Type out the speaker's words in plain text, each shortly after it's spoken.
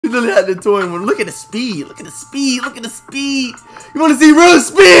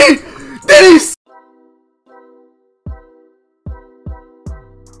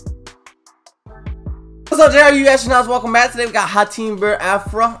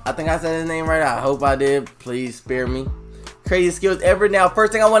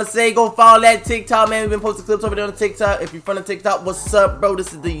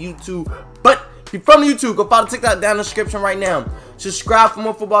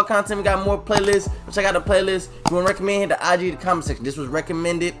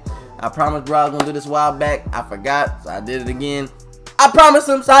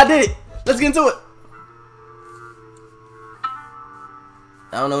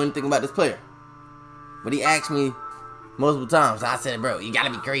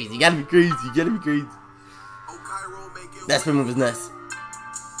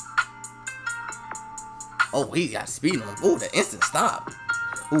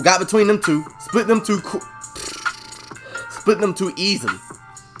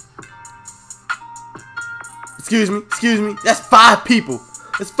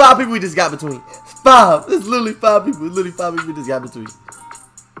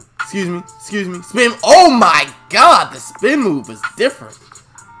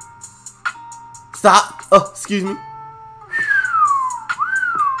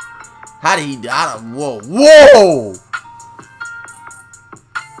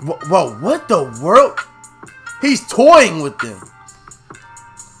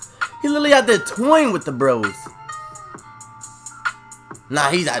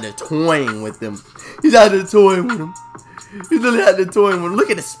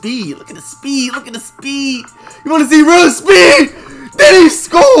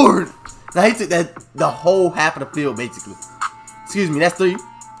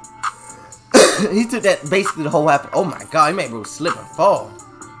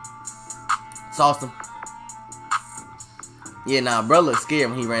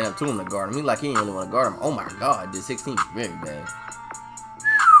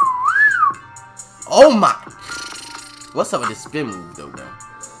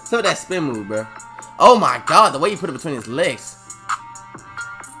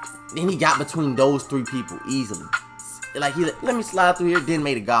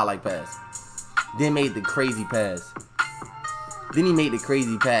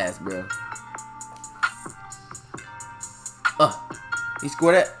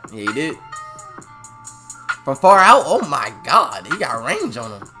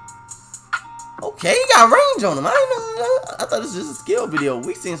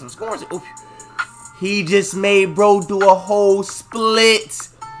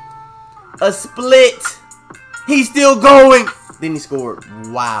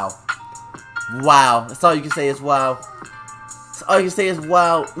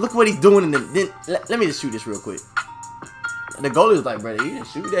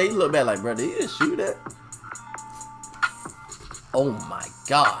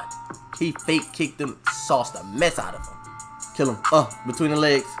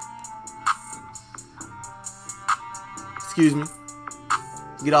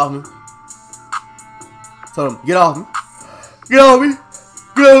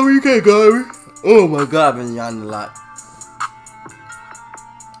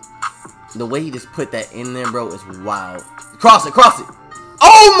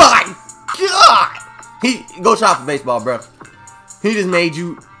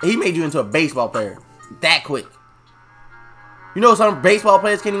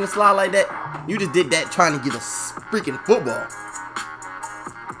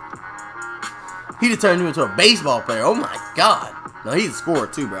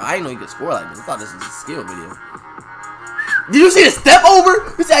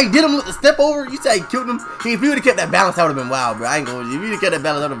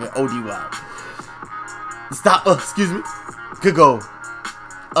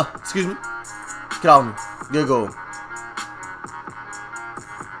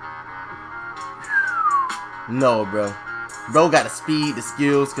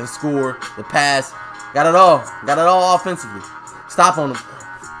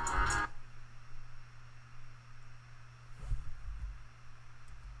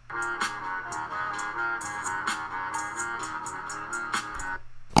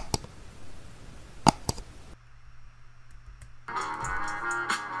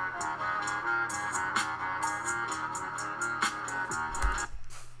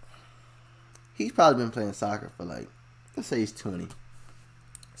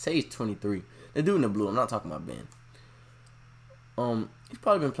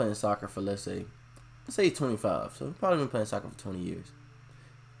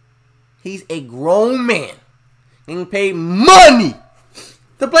He's a grown man. Getting paid money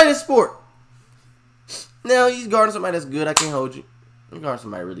to play this sport. Now he's guarding somebody that's good. I can't hold you. He's guarding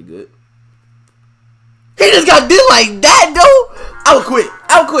somebody really good. He just got did like that, though. I would quit.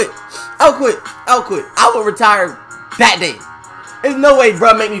 I would quit. I would quit. I would quit. I would retire that day. There's no way,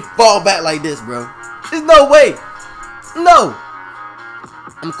 bro, make me fall back like this, bro. There's no way. No.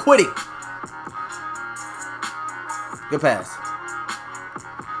 I'm quitting. Good pass.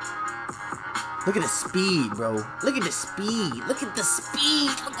 Look at the speed, bro. Look at the speed. Look at the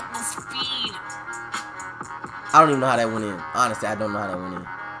speed. Look at the speed. I don't even know how that went in. Honestly, I don't know how that went in.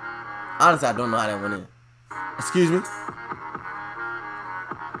 Honestly, I don't know how that went in. Excuse me.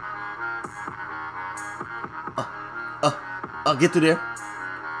 Get through there.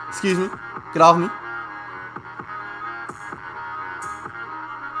 Excuse me. Get off me.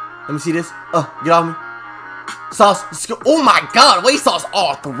 Let me see this. Get off me. Sauce. Oh my God. Wait, sauce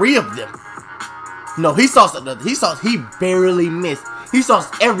all three of them. No, he sauced another. He barely missed. He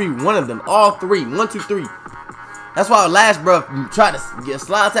sauced every one of them. All three. 1, 2, 3. That's why last bro tried to get a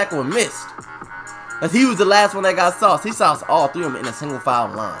slide tackle and missed. But he was the last one that got sauced. He sauced all three of them in a single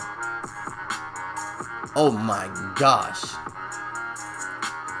file line. Oh my gosh.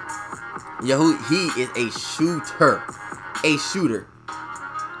 Yo, he is a shooter. A shooter.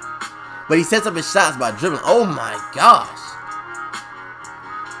 But he sets up his shots by dribbling. Oh my gosh.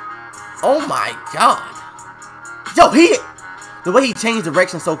 Oh my God. Yo, the way he changed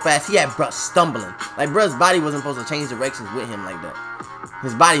direction so fast, he had bruh stumbling. Like, bruh's body wasn't supposed to change directions with him like that.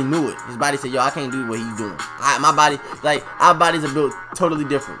 His body knew it. His body said, yo, I can't do what he's doing. My body, like, our bodies are built totally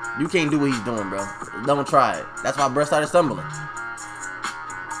different. You can't do what he's doing, bro. Don't try it. That's why bruh started stumbling.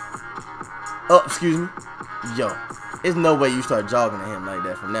 Oh, excuse me. Yo, there's no way you start jogging at him like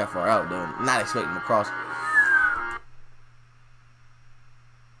that from that far out, though. Not expecting to cross.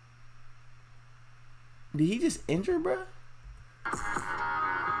 Did he just injure, bro?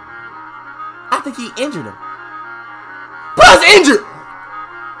 I think he injured him. Bro's injured!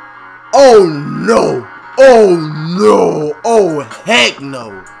 Oh no! Oh no! Oh heck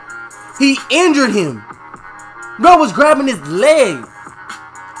no! He injured him! Bro was grabbing his leg!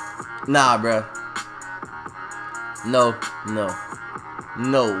 Nah, bro. No, no.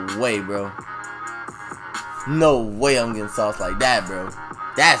 No way, bro. No way I'm getting sauced like that, bro.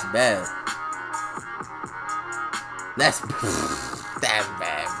 That's bad. That's bad,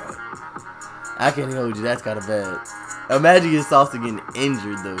 bro. I can't hold you. That's kind of bad. Imagine getting sauced and getting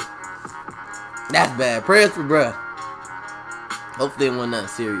injured, though. That's bad. Prayers for bruh. Hopefully it wasn't nothing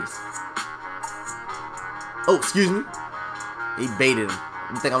serious. Oh, excuse me. He baited him.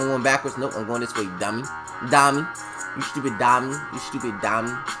 You think I'm going backwards? Nope, I'm going this way, dummy. Dummy. You stupid dummy. You stupid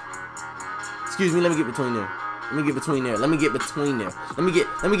dummy. Excuse me, let me get between there. Let me get between there. Let me get between there. Let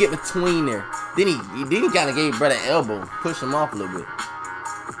me get between there. Then he kind of gave brother elbow, pushed him off a little bit.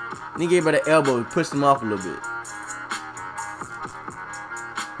 Then he gave brother elbow, he pushed him off a little bit.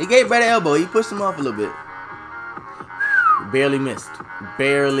 He gave brother elbow, he pushed him off a little bit. Barely missed.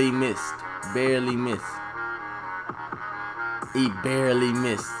 Barely missed. Barely missed. He barely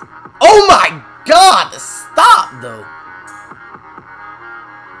missed. Oh my God! The stop though.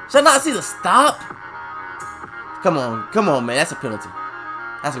 Should I not see the stop? Come on, man. That's a penalty.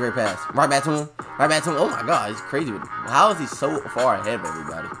 That's a great pass. Right back to him. Right back to him. Oh my God, he's crazy. How is he so far ahead of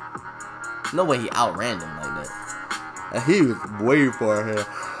everybody? No way he outran them like that. He was way far ahead.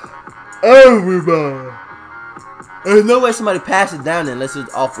 Everybody. There's no way somebody passes down there unless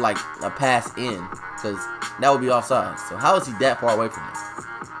it's off like a pass in, because that would be offside. So how is he that far away from him?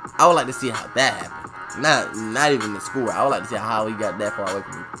 I would like to see how that happened. Not even the score. I would like to see how he got that far away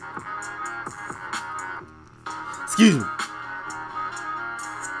from him. Excuse me.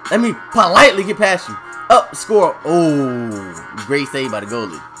 Let me politely get past you. Up, score. Oh, great save by the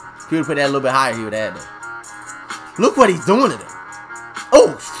goalie. If he would put that a little bit higher, he would have had that. Look what he's doing to them.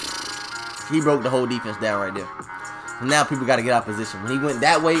 Oh, he broke the whole defense down right there. And now people got to get out of position. When he went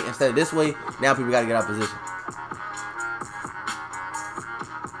that way instead of this way, now people got to get out of position.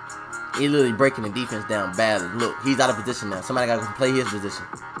 He's literally breaking the defense down badly. Look, he's out of position now. Somebody got to play his position.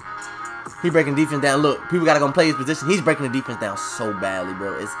 He breaking defense down. Look, people got to go play his position. He's breaking the defense down so badly,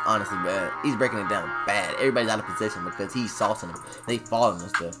 bro. It's honestly bad. He's breaking it down bad. Everybody's out of position because he's saucing them. They falling and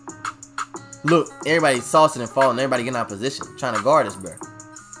stuff. Look, everybody's saucing and falling. Everybody getting out of position. Trying to guard us, bro.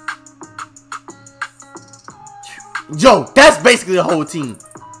 Yo, that's basically the whole team.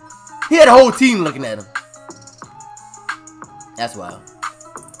 He had the whole team looking at him. That's wild.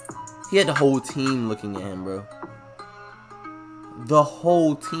 He had the whole team looking at him, bro. The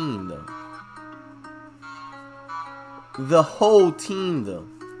whole team, though. The whole team, though.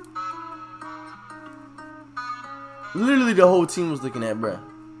 Literally the whole team was looking at, bruh.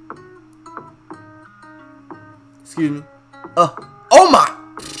 Excuse me. Oh my!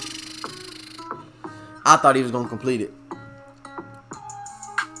 I thought he was gonna complete it.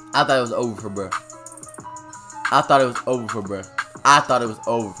 I thought it was over for bruh. I thought it was over for bruh. I thought it was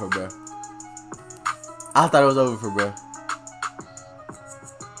over for bruh. I thought it was over for bruh.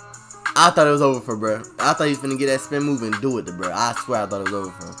 I thought it was over for bruh. I thought he was finna get that spin move and do it to bruh. I swear I thought it was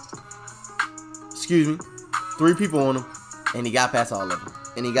over for him. Excuse me. 3 people on him. And he got past all of them.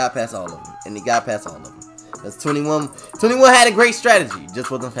 And he got past all of them. And he got past all of them. That's 21. 21 had a great strategy. Just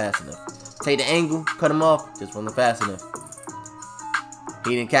wasn't fast enough. Take the angle. Cut him off. Just wasn't fast enough.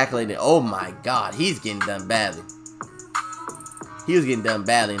 He didn't calculate it. Oh my god. He's getting done badly. He was getting done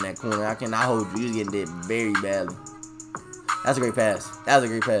badly in that corner. I cannot hold you. He was getting done very badly. That's a great pass. That was a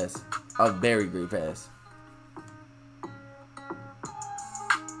great pass. A very great pass.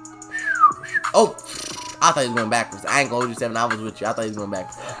 Oh! I thought he was going backwards. I ain't gonna hold you 7. I was with you. I thought he was going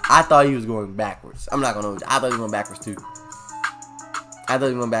backwards. I thought he was going backwards. I'm not gonna hold you. I thought he was going backwards too. I thought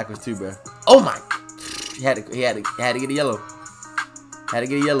he was going backwards too, bro. Oh my! He had to get a yellow. Had to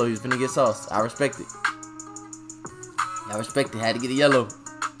get a yellow. He was finna get sauce. I respect it. I respect it. Had to get a yellow.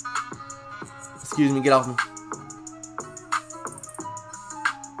 Excuse me. Get off me.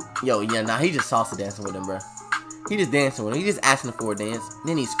 Yo, yeah, nah, he just salsa dancing with him, bro. He just dancing with him. He just asking for a dance.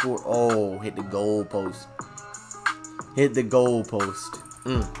 Then he scored. Oh, hit the goal post. Hit the goal post.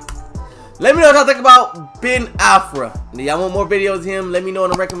 Let me know what y'all think about Ben Arfa. Y'all want more videos of him? Let me know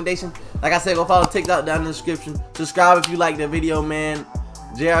in the recommendation. Like I said, go follow TikTok down in the description. Subscribe if you like the video, man.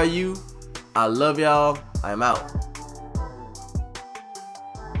 JRU, I love y'all. I'm out.